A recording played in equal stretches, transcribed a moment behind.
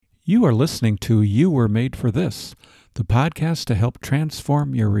You are listening to You Were Made for This, the podcast to help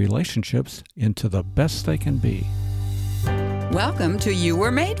transform your relationships into the best they can be. Welcome to You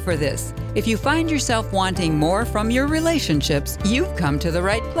Were Made for This. If you find yourself wanting more from your relationships, you've come to the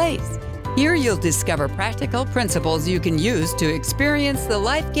right place. Here you'll discover practical principles you can use to experience the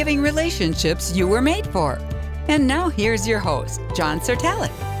life-giving relationships you were made for. And now here's your host, John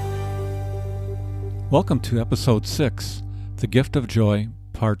Sertalik. Welcome to Episode 6, The Gift of Joy,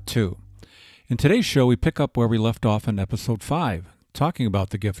 Part 2. In today's show, we pick up where we left off in Episode 5, talking about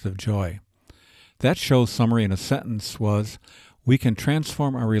the gift of joy. That show's summary in a sentence was, we can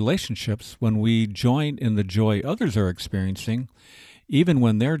transform our relationships when we join in the joy others are experiencing, even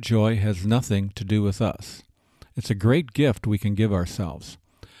when their joy has nothing to do with us. It's a great gift we can give ourselves.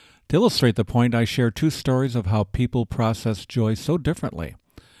 To illustrate the point, I share two stories of how people process joy so differently.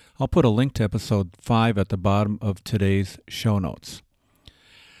 I'll put a link to Episode 5 at the bottom of today's show notes.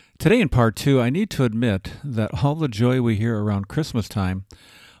 Today in Part 2, I need to admit that all the joy we hear around Christmas time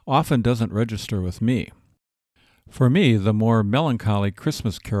often doesn't register with me. For me, the more melancholy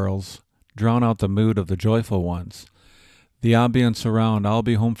Christmas carols drown out the mood of the joyful ones. The ambience around I'll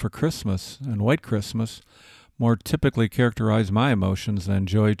Be Home for Christmas and White Christmas more typically characterize my emotions than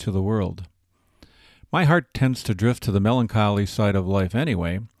joy to the world. My heart tends to drift to the melancholy side of life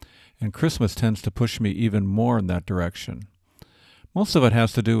anyway, and Christmas tends to push me even more in that direction. Most of it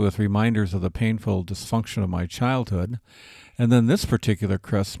has to do with reminders of the painful dysfunction of my childhood, and then this particular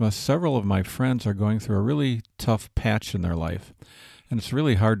Christmas, several of my friends are going through a really tough patch in their life, and it's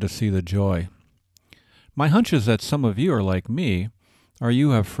really hard to see the joy. My hunch is that some of you are like me, or you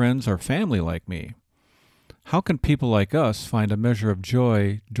have friends or family like me. How can people like us find a measure of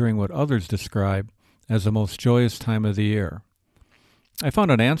joy during what others describe as the most joyous time of the year? I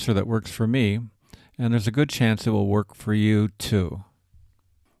found an answer that works for me, and there's a good chance it will work for you too.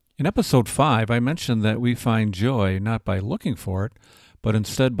 In Episode 5, I mentioned that we find joy not by looking for it, but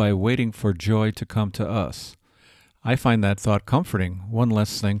instead by waiting for joy to come to us. I find that thought comforting, one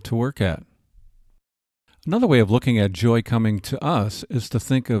less thing to work at. Another way of looking at joy coming to us is to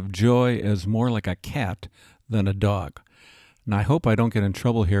think of joy as more like a cat than a dog. And I hope I don't get in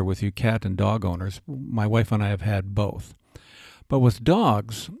trouble here with you cat and dog owners. My wife and I have had both. But with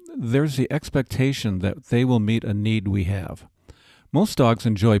dogs, there's the expectation that they will meet a need we have. Most dogs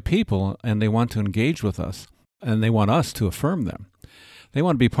enjoy people, and they want to engage with us, and they want us to affirm them. They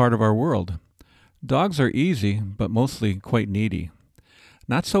want to be part of our world. Dogs are easy, but mostly quite needy.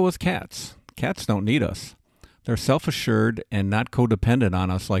 Not so with cats. Cats don't need us. They're self-assured and not codependent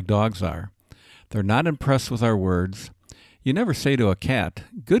on us like dogs are. They're not impressed with our words. You never say to a cat,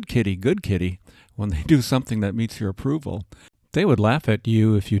 good kitty, when they do something that meets your approval. They would laugh at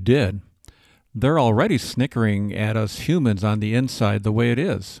you if you did. They're already snickering at us humans on the inside the way it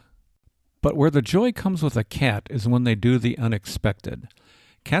is. But where the joy comes with a cat is when they do the unexpected.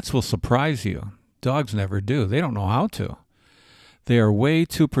 Cats will surprise you. Dogs never do. They don't know how to. They are way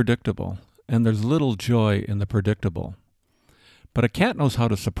too predictable, and there's little joy in the predictable. But a cat knows how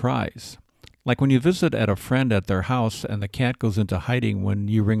to surprise. Like when you visit at a friend at their house and the cat goes into hiding when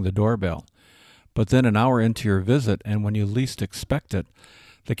you ring the doorbell. But then an hour into your visit, and when you least expect it,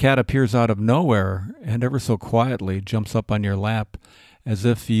 the cat appears out of nowhere and ever so quietly jumps up on your lap as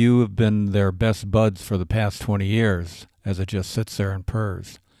if you have been their best buds for the past 20 years, as it just sits there and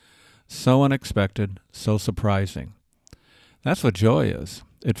purrs. So unexpected, so surprising. That's what joy is.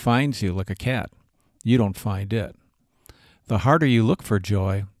 It finds you like a cat. You don't find it. The harder you look for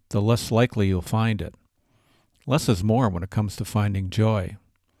joy, the less likely you'll find it. Less is more when it comes to finding joy.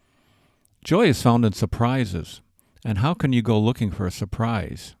 Joy is found in surprises, and how can you go looking for a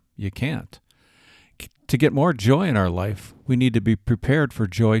surprise? You can't. To get more joy in our life, we need to be prepared for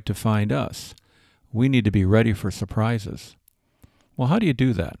joy to find us. We need to be ready for surprises. Well, how do you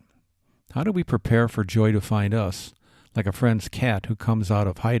do that? How do we prepare for joy to find us, like a friend's cat who comes out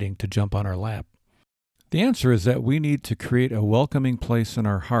of hiding to jump on our lap? The answer is that we need to create a welcoming place in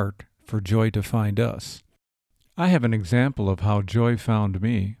our heart for joy to find us. I have an example of how joy found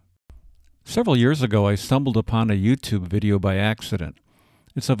me. Several years ago, I stumbled upon a YouTube video by accident.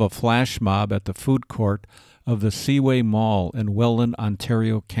 It's of a flash mob at the food court of the Seaway Mall in Welland,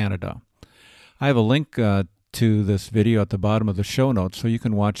 Ontario, Canada. I have a link to this video at the bottom of the show notes, so you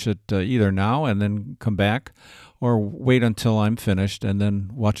can watch it either now and then come back, or wait until I'm finished and then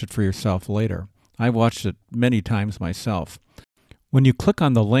watch it for yourself later. I've watched it many times myself. When you click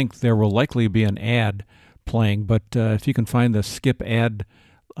on the link, there will likely be an ad playing, but if you can find the skip ad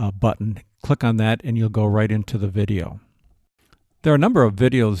button, click on that and you'll go right into the video. There are a number of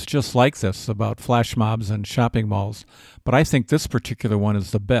videos just like this about flash mobs and shopping malls, but I think this particular one is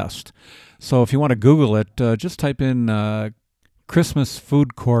the best. So if you want to Google it, just type in Christmas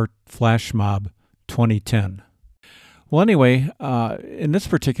Food Court Flash Mob 2010. Well, anyway, in this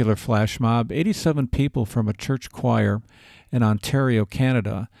particular flash mob, 87 people from a church choir in Ontario,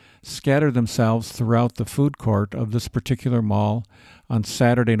 Canada, scattered themselves throughout the food court of this particular mall on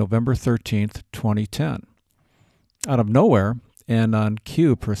Saturday, November 13th, 2010. Out of nowhere, and on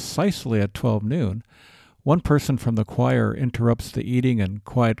cue precisely at 12 noon, one person from the choir interrupts the eating and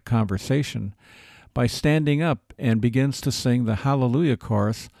quiet conversation by standing up and begins to sing the Hallelujah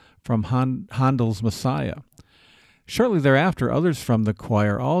chorus from Handel's Messiah. Shortly thereafter, others from the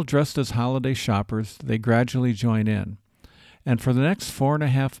choir, all dressed as holiday shoppers, they gradually join in. And for the next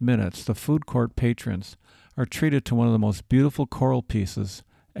 4.5 minutes, the food court patrons are treated to one of the most beautiful choral pieces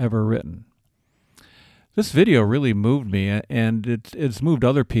ever written. This video really moved me, and it's moved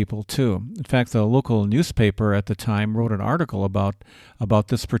other people too. In fact, the local newspaper at the time wrote an article about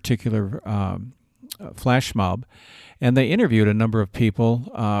this particular flash mob, and they interviewed a number of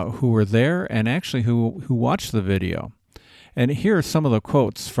people who were there and actually who watched the video. And here are some of the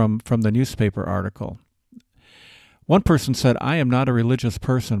quotes from the newspaper article. One person said, "I am not a religious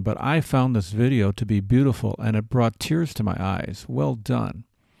person, but I found this video to be beautiful, and it brought tears to my eyes. Well done."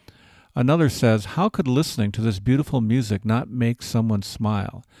 Another says, "How could listening to this beautiful music not make someone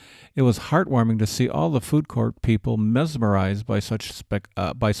smile? It was heartwarming to see all the food court people mesmerized by such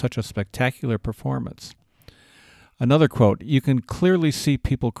a spectacular performance." Another quote, "You can clearly see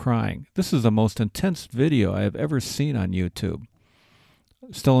people crying. This is the most intense video I have ever seen on YouTube."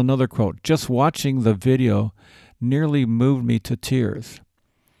 Still another quote, "Just watching the video nearly moved me to tears."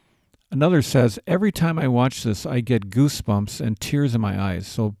 Another says, "Every time I watch this, I get goosebumps and tears in my eyes.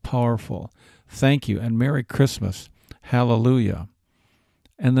 So powerful. Thank you and Merry Christmas. Hallelujah."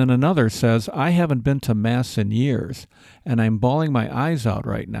 And then another says, "I haven't been to Mass in years, and I'm bawling my eyes out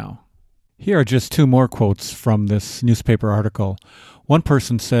right now." Here are just two more quotes from this newspaper article. One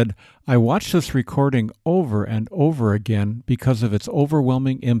person said, "I watched this recording over and over again because of its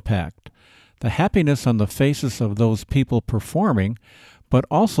overwhelming impact. The happiness on the faces of those people performing, but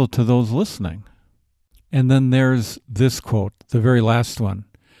also to those listening." And then there's this quote, the very last one.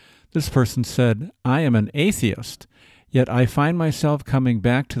 This person said, "I am an atheist, yet I find myself coming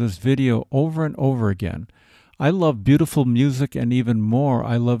back to this video over and over again. I love beautiful music, and even more,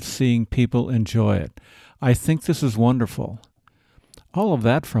 I love seeing people enjoy it. I think this is wonderful." All of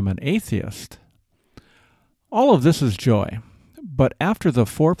that from an atheist. All of this is joy. But after the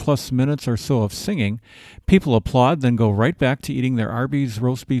 4+ minutes or so of singing, people applaud, then go right back to eating their Arby's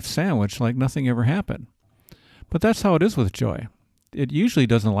roast beef sandwich like nothing ever happened. But that's how it is with joy. It usually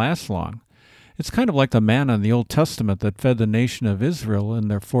doesn't last long. It's kind of like the manna in the Old Testament that fed the nation of Israel in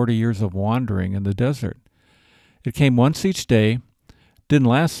their 40 years of wandering in the desert. It came once each day, didn't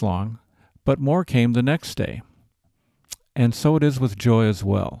last long, but more came the next day. And so it is with joy as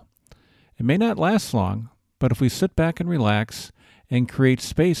well. It may not last long, but if we sit back and relax and create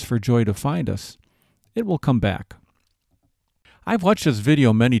space for joy to find us, it will come back. I've watched this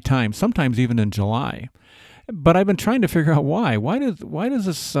video many times, sometimes even in July, but I've been trying to figure out why. Why does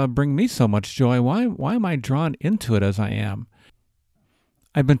this bring me so much joy? Why am I drawn into it as I am?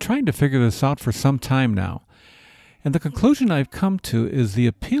 I've been trying to figure this out for some time now, and the conclusion I've come to is the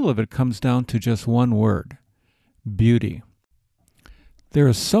appeal of it comes down to just one word: beauty. There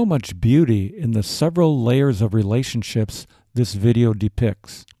is so much beauty in the several layers of relationships this video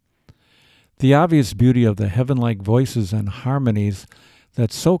depicts. The obvious beauty of the heaven-like voices and harmonies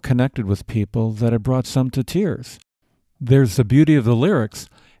that's so connected with people that it brought some to tears. There's the beauty of the lyrics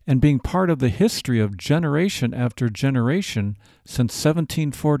and being part of the history of generation after generation since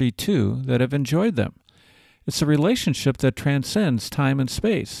 1742 that have enjoyed them. It's a relationship that transcends time and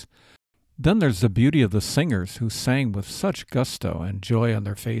space. Then there's the beauty of the singers who sang with such gusto and joy on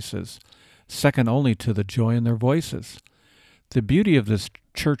their faces, second only to the joy in their voices. The beauty of this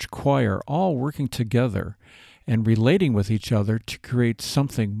church choir all working together and relating with each other to create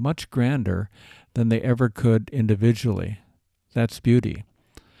something much grander than they ever could individually. That's beauty.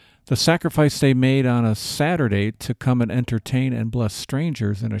 The sacrifice they made on a Saturday to come and entertain and bless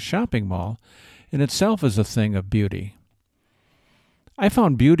strangers in a shopping mall in itself is a thing of beauty. I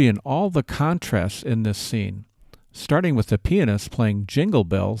found beauty in all the contrasts in this scene, starting with the pianist playing Jingle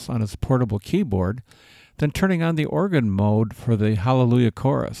Bells on his portable keyboard, then turning on the organ mode for the Hallelujah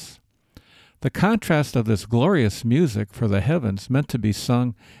chorus. The contrast of this glorious music for the heavens meant to be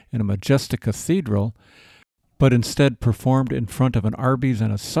sung in a majestic cathedral, but instead performed in front of an Arby's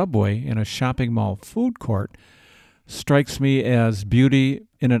and a Subway in a shopping mall food court, strikes me as beauty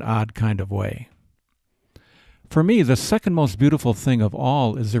in an odd kind of way. For me, the second most beautiful thing of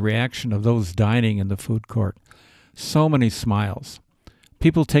all is the reaction of those dining in the food court. So many smiles.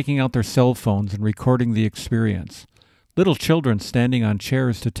 People taking out their cell phones and recording the experience. Little children standing on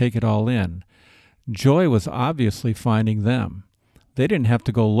chairs to take it all in. Joy was obviously finding them. They didn't have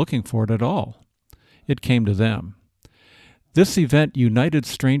to go looking for it at all. It came to them. This event united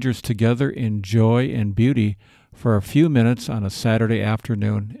strangers together in joy and beauty for a few minutes on a Saturday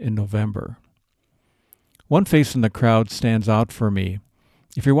afternoon in November. One face in the crowd stands out for me.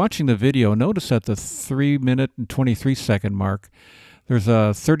 If you're watching the video, notice at the 3-minute and 23-second mark, there's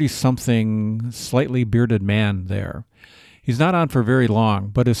a 30-something, slightly bearded man there. He's not on for very long,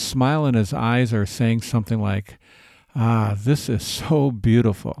 but his smile and his eyes are saying something like, this is so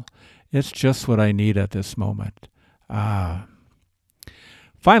beautiful. It's just what I need at this moment.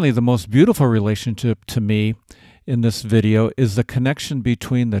 Finally, the most beautiful relationship to me in this video is the connection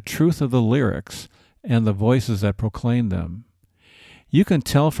between the truth of the lyrics and the voices that proclaim them. You can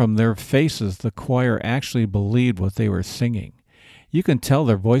tell from their faces the choir actually believed what they were singing. You can tell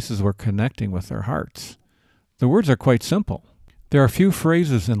their voices were connecting with their hearts. The words are quite simple. There are a few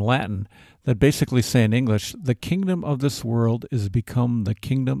phrases in Latin that basically say in English, the kingdom of this world is become the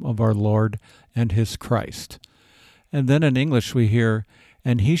kingdom of our Lord and his Christ. And then in English we hear,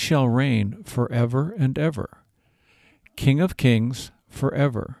 and he shall reign forever and ever. King of kings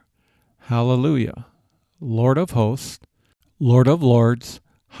forever. Hallelujah. Lord of hosts, Lord of lords,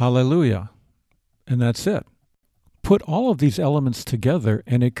 hallelujah. And that's it. Put all of these elements together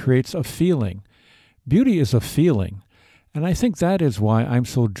and it creates a feeling. Beauty is a feeling. And I think that is why I'm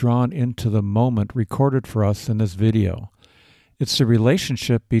so drawn into the moment recorded for us in this video. It's the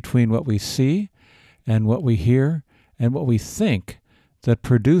relationship between what we see and what we hear and what we think that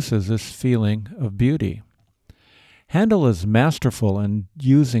produces this feeling of beauty. Handel is masterful in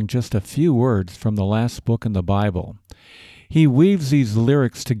using just a few words from the last book in the Bible. He weaves these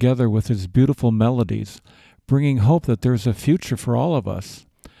lyrics together with his beautiful melodies, bringing hope that there's a future for all of us,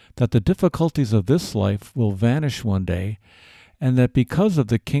 that the difficulties of this life will vanish one day, and that because of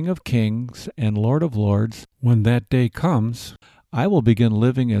the King of Kings and Lord of Lords, when that day comes, I will begin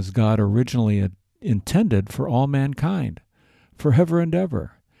living as God originally intended for all mankind, forever and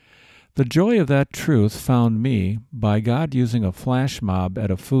ever. The joy of that truth found me by God using a flash mob at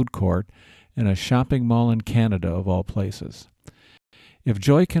a food court in a shopping mall in Canada, of all places. If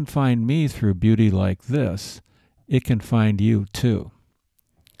joy can find me through beauty like this, it can find you too.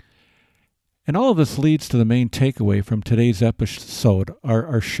 And all of this leads to the main takeaway from today's episode,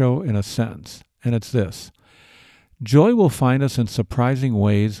 our show in a sentence, and it's this. Joy will find us in surprising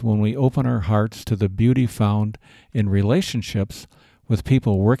ways when we open our hearts to the beauty found in relationships with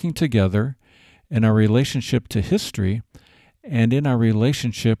people working together, in our relationship to history, and in our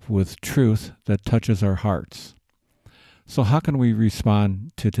relationship with truth that touches our hearts. So how can we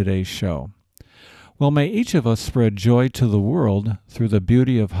respond to today's show? Well, may each of us spread joy to the world through the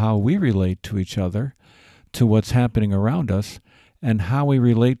beauty of how we relate to each other, to what's happening around us, and how we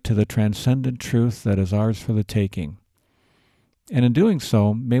relate to the transcendent truth that is ours for the taking. And in doing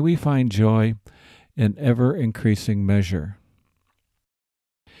so, may we find joy in ever-increasing measure.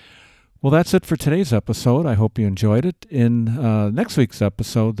 Well, that's it for today's episode. I hope you enjoyed it. In next week's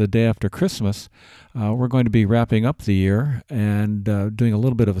episode, the day after Christmas, we're going to be wrapping up the year and doing a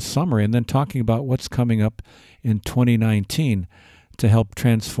little bit of a summary and then talking about what's coming up in 2019 to help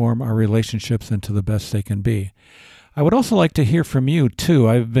transform our relationships into the best they can be. I would also like to hear from you, too.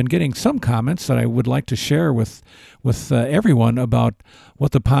 I've been getting some comments that I would like to share with everyone about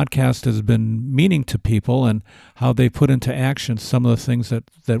what the podcast has been meaning to people and how they put into action some of the things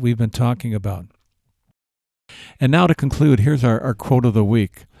that we've been talking about. And now to conclude, here's our quote of the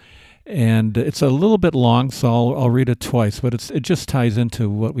week. And it's a little bit long, so I'll read it twice, but it just ties into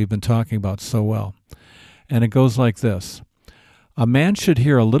what we've been talking about so well. And it goes like this. A man should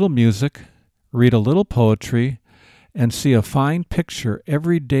hear a little music, read a little poetry, and see a fine picture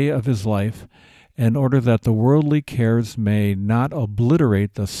every day of his life in order that the worldly cares may not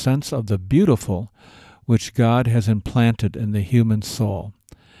obliterate the sense of the beautiful which God has implanted in the human soul.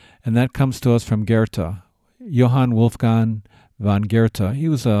 And that comes to us from Goethe, Johann Wolfgang von Goethe. He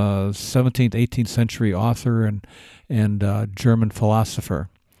was a 17th, 18th century author and German philosopher.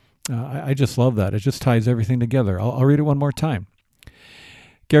 I just love that. It just ties everything together. I'll read it one more time.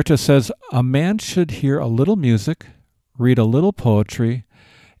 Goethe says, a man should hear a little music, read a little poetry,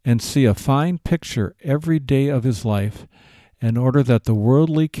 and see a fine picture every day of his life in order that the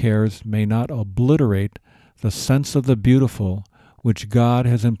worldly cares may not obliterate the sense of the beautiful which God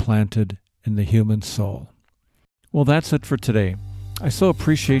has implanted in the human soul. Well, that's it for today. I so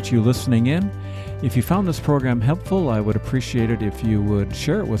appreciate you listening in. If you found this program helpful, I would appreciate it if you would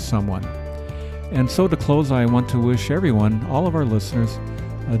share it with someone. And so to close, I want to wish everyone, all of our listeners,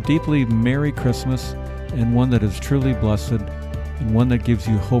 a deeply Merry Christmas, and one that is truly blessed, and one that gives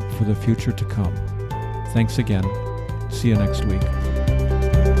you hope for the future to come. Thanks again. See you next week.